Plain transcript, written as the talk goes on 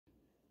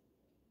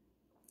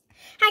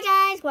Hi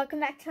guys, welcome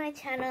back to my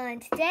channel,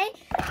 and today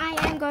I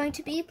am going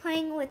to be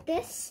playing with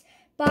this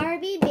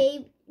Barbie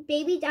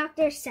baby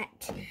doctor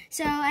set.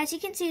 So as you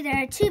can see,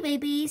 there are two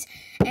babies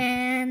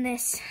and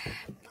this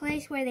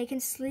place where they can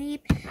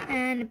sleep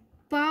and a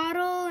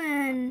bottle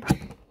and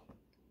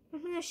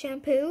a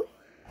shampoo.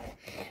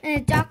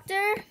 And a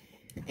doctor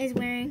is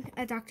wearing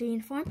a doctor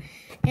uniform,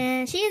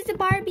 and she is the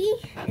Barbie,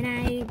 and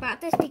I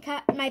bought this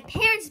because my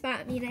parents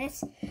bought me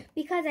this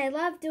because I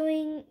love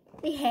doing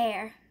the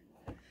hair.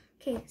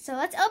 Okay, so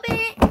let's open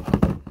it.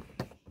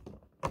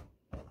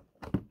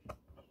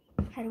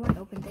 How do I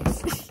open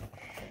this?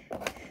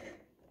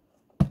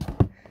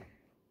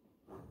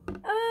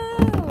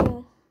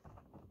 Oh!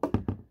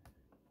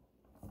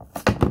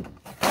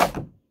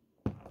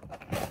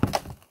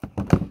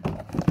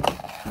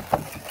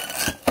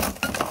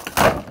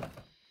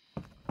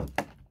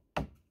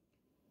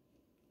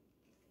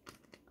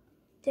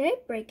 Did I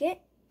break it?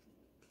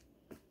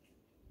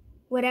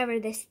 Whatever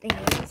this thing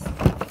is.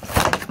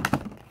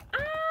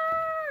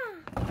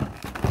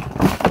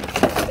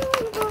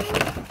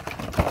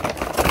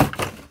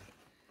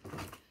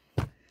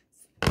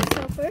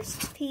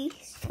 First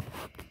piece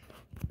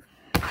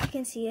you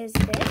can see is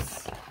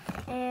this,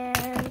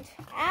 and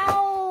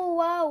ow,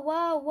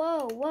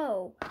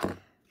 whoa.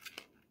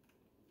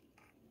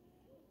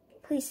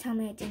 Please tell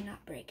me I did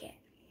not break it.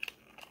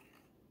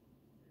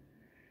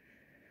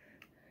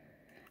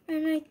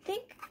 And I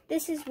think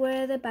this is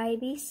where the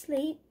babies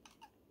sleep.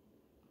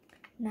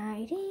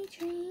 Nighty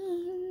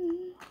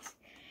dreams,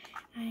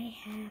 I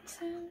had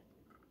some.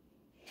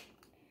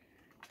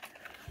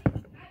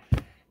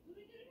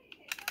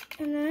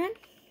 And then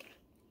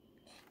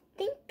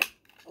I think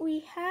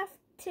we have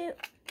to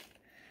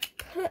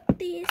put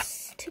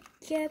these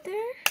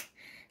together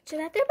so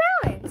that they're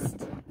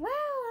balanced. Wow,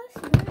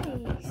 that's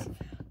nice.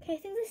 Okay, I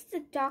think this is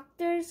the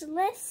doctor's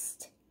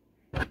list.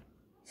 So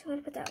I'm going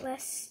to put that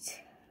list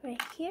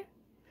right here.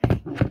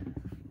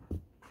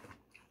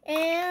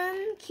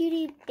 And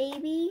cutie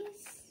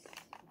babies,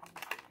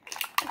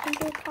 I think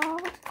they're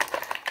called.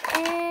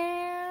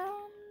 And,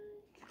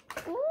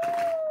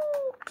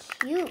 ooh,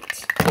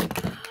 cute.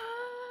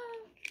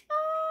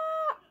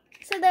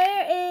 So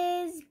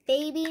there is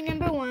baby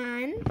number 1.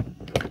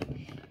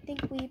 I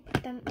think we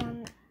put them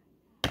on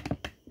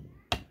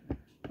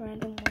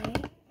random way.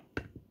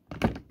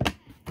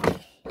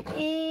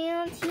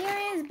 And here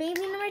is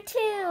baby number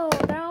 2.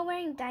 They're all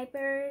wearing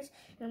diapers.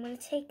 And I'm going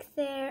to take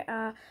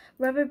their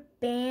rubber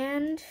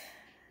band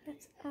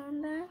that's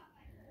on there.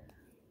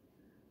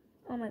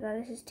 Oh my god,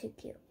 this is too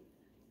cute.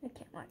 I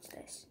can't watch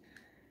this.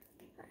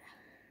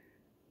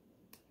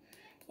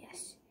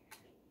 Yes.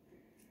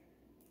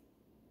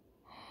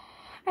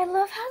 I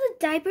love how the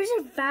diapers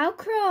are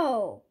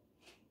Velcro.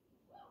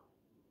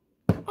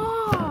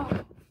 Oh,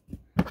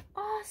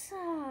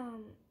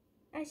 awesome.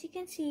 As you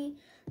can see,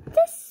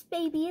 this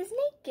baby is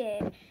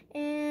naked.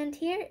 And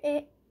here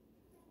it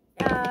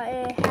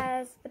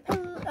has the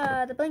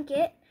pillow, the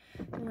blanket.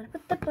 I'm going to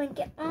put the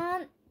blanket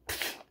on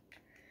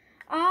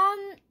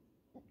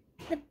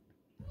the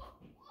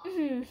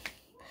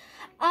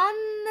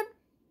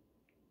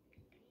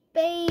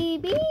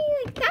baby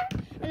like that.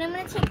 And I'm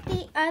going to take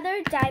the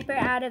other diaper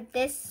out of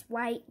this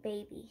white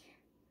baby.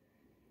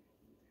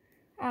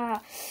 A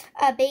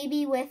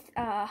baby with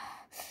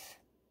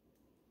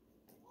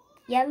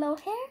yellow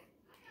hair,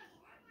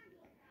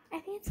 I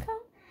think it's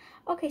called.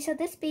 Okay, so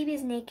this baby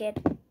is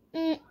naked.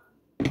 And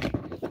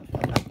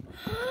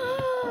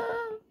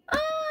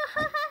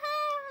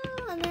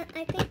then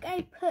I think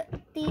I put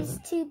these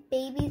two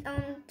babies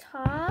on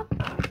top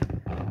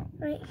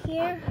right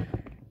here.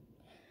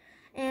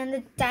 And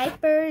the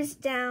diapers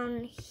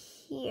down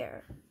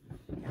here.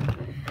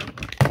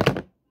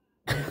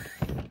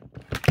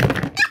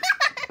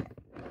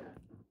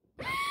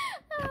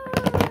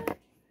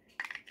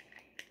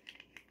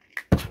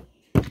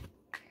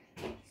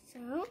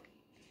 So,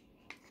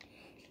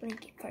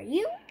 blanket for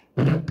you.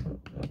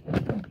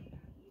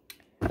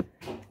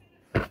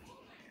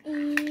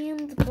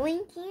 And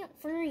blanket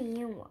for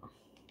you.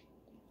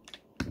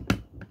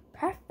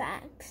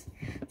 Perfect.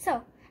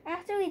 So,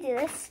 after we do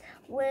this,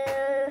 we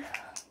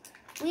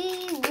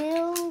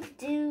will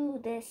do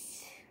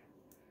this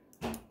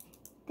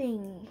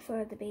thing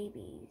for the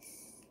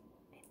babies.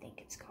 I think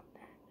it's called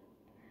that.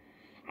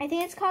 I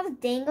think it's called a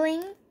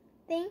dangling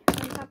thing.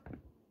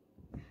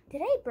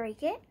 Did I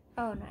break it?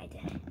 Oh, no, I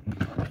didn't.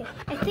 Okay,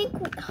 I think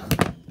let's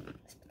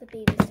put the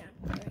babies down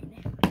right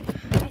now.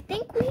 I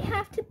think we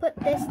have to put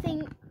this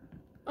thing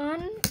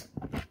on.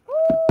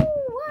 Oh,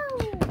 wow.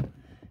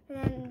 And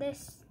then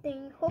this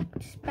thing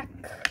hooked back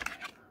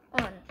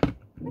on.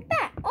 Like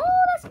that. Oh,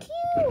 that's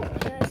cute.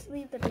 Okay, let's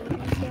leave the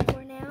babies here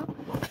for now.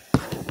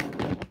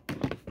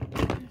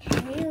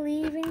 Okay,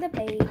 leaving the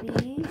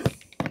babies.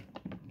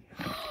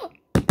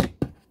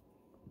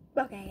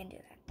 Okay, I can do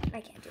that.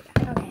 I can't do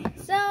that. Okay,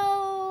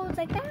 so it's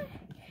like that.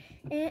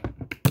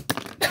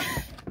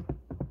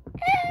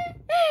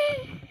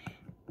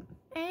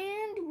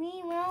 And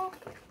we will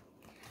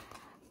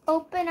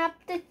open up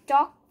the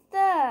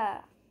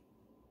doctor.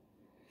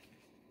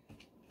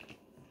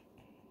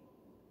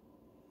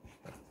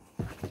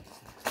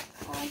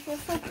 feel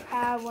so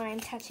proud when I'm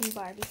touching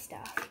Barbie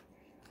stuff.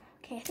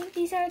 Okay, I think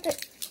these are the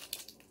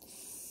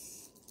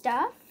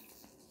stuff.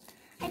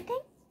 I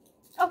think.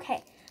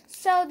 Okay,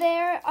 so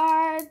there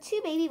are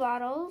 2 baby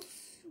bottles.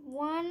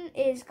 One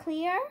is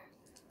clear,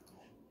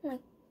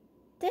 like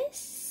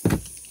this.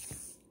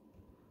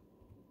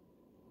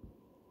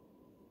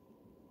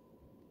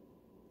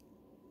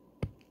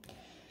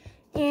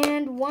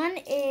 And one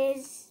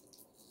is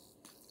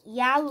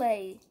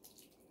yellow.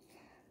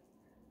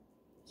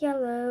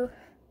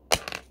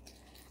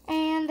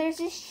 And there's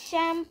this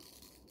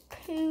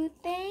shampoo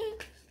thing.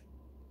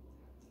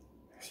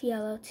 It's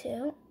yellow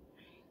too.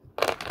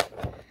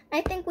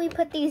 I think we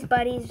put these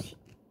buddies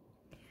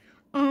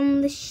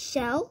on the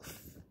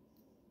shelf.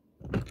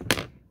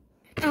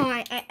 Oh,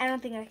 I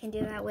don't think I can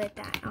do that with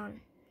that on.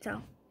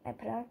 So I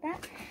put it like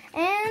that.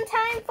 And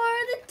time for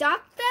the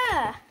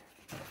doctor.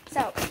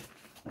 So,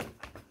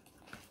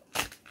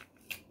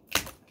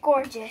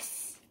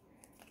 gorgeous.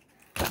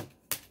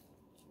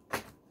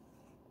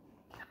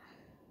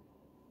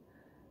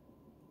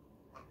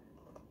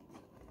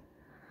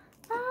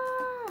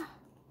 Ah,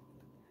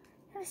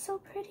 that is so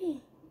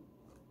pretty.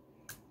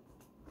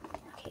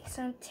 Okay,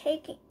 so I'm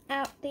taking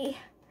out the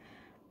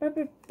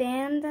rubber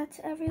band that's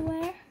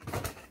everywhere.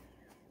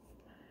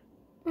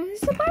 And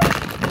this is the part.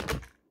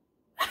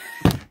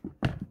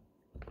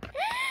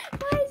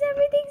 Why is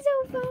everything so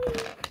funny?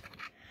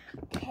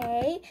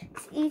 Okay,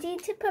 it's easy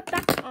to put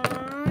back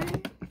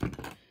on,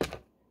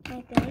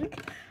 I think.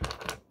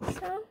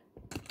 So,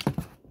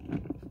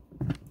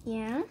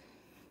 yeah,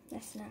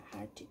 that's not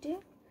hard to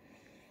do.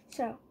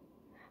 So,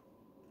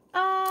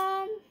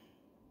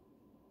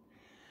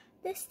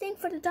 this thing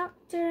for the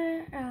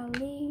doctor, I'll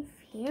leave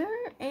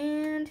here,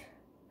 and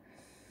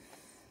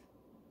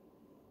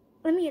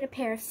let me get a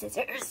pair of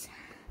scissors.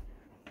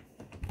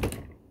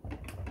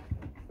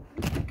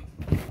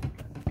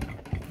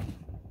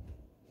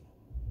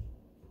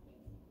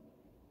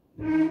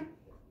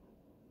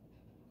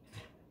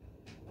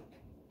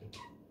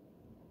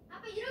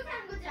 아빠 이렇게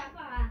하는 거지,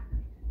 아빠.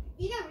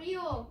 이게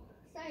리오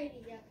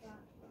스타일이지, 아빠.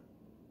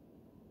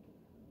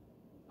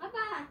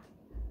 아빠.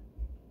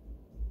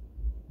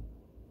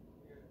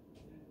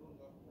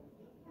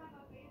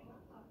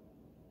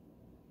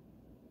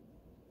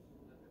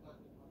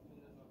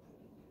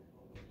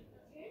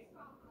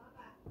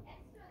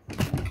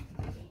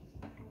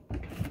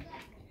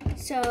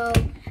 So,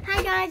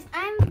 hi guys,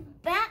 I'm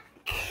back,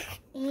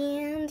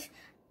 and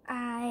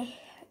I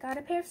got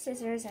a pair of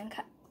scissors and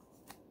cut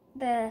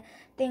the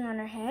thing on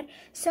her head.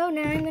 So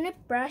now I'm gonna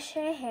brush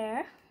her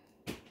hair.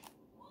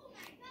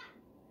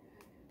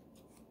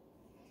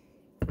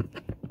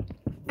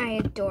 I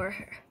adore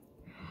her.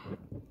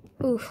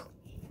 Oof.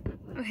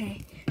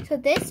 Okay, so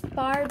this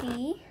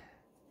Barbie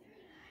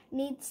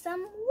needs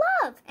some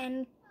love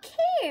and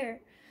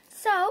care.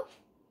 So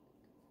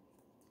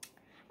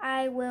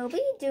I will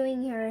be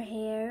doing her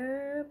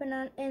hair, but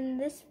not in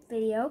this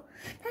video.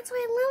 That's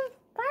why I love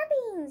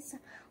Barbies.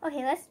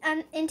 Okay, let's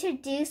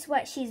introduce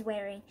what she's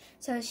wearing.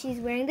 So she's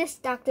wearing this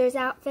doctor's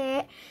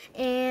outfit,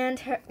 and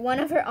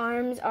one of her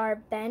arms are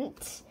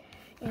bent.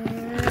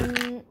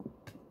 And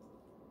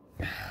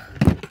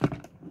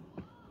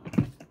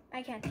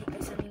I can't take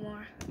this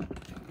anymore.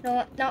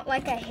 No, not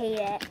like I hate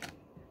it,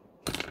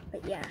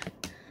 but yeah.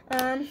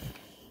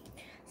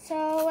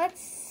 So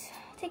let's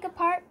take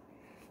apart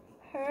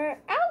her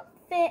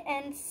outfit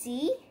and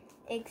see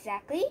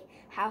exactly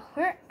how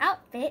her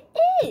outfit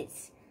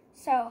is.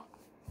 So,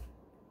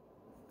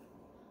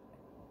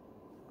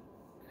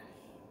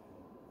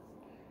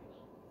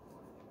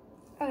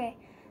 okay,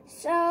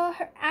 so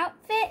her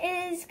outfit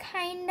is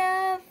kind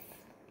of,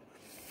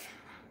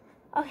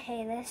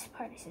 okay, this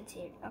part isn't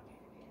here, okay.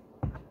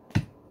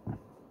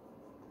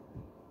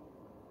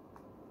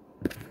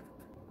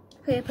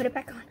 Okay, put it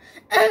back on.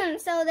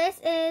 So this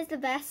is the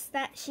vest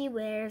that she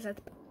wears at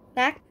the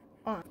back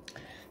on.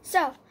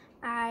 So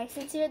I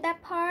censored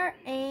that part,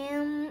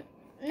 and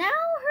now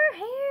her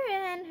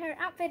hair and her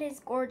outfit is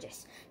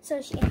gorgeous.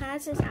 So she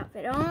has this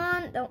outfit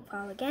on. Don't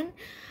fall again.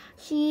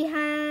 She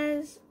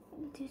has,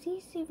 do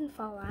these even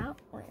fall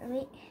out? Wait, let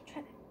me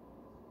try to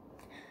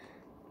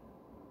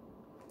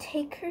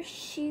take her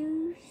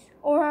shoes,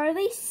 or are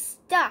they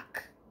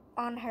stuck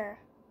on her?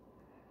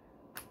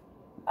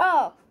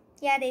 Oh,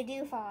 yeah, they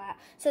do fall out.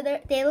 So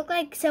they look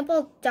like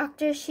simple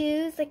doctor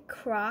shoes, like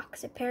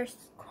Crocs, a pair of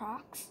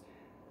Crocs.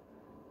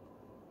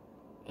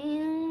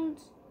 And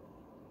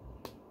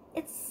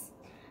it's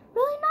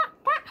really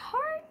not that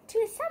hard to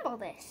assemble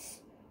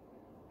this.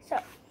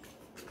 So,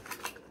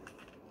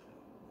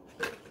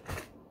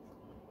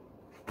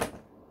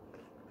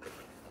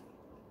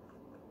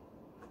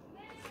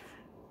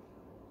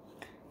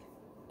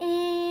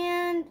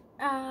 and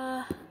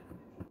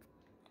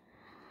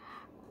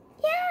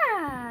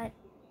yeah.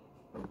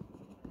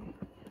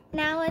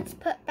 Now let's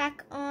put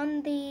back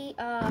on the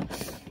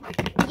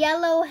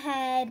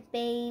yellowhead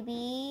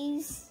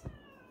babies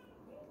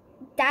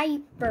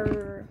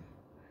diaper.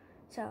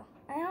 So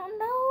I don't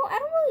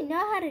really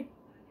know how to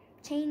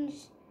change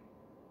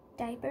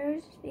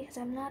diapers because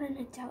I'm not an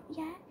adult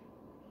yet.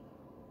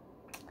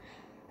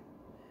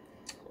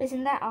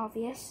 isn't that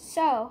obvious?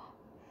 So,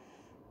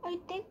 I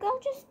think I'll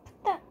just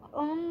put that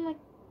on like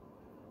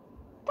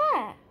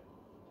that.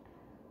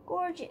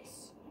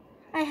 Gorgeous.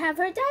 I have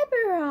her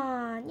diaper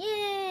on.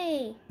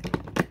 Yay!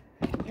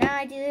 Now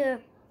I do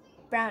the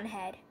brown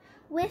head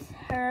with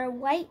her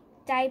white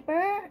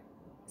diaper,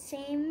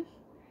 same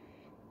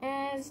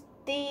as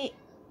the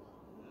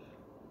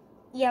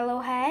yellow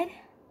head.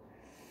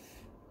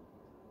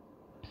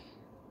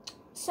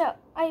 So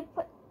I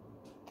put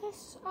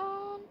this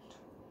on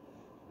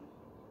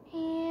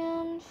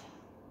and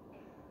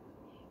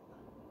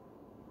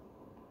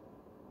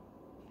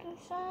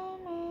this on,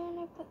 and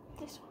I put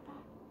this one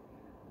on.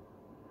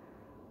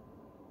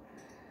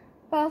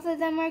 Both of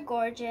them are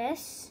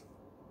gorgeous.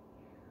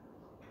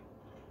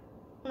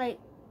 Like,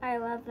 I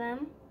love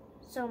them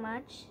so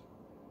much.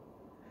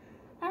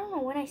 I don't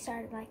know when I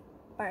started like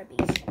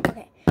Barbies.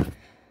 Okay.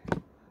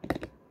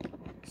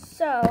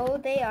 So,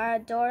 they are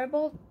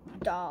adorable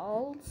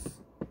dolls.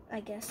 I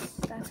guess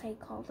that's how you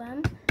call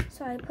them.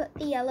 So, I put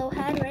the yellow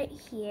head right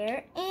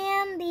here.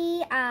 And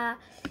the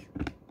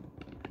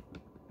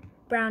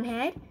brown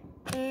head.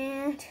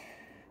 And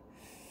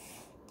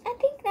I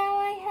think now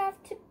I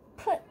have to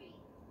put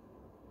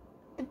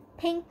the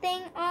pink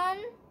thing on.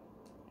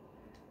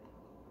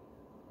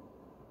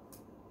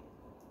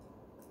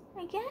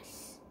 I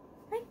guess.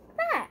 Like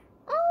that.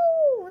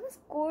 Oh, that's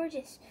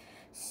gorgeous.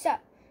 So,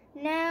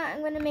 now I'm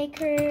going to make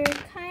her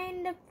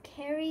kind of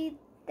carry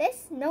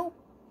this note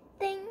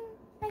thing.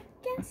 I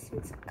guess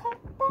it's called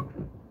that.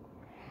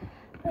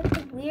 But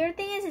the weird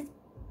thing is it's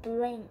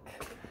blank.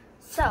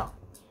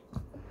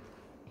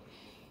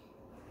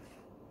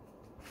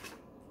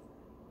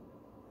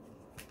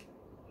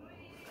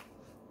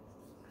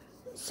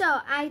 So,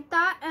 I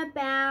thought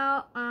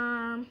about,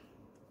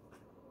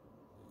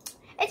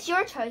 it's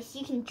your choice.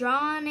 You can draw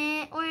on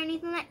it or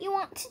anything that you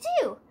want to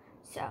do.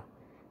 So,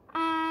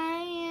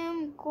 I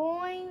am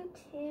going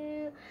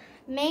to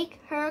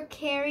make her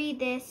carry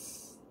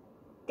this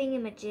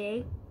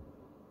thingamajig.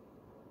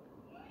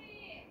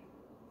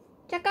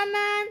 Check on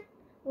man.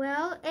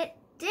 Well, it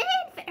did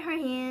fit her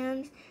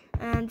hands.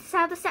 And this is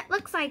how the set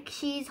looks like.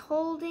 She's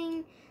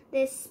holding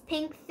this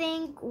pink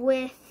thing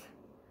with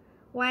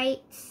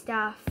white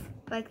stuff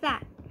like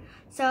that.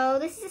 So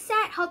this is a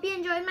set. Hope you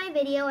enjoyed my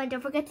video, and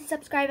don't forget to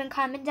subscribe and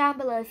comment down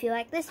below if you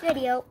like this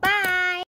video. Bye!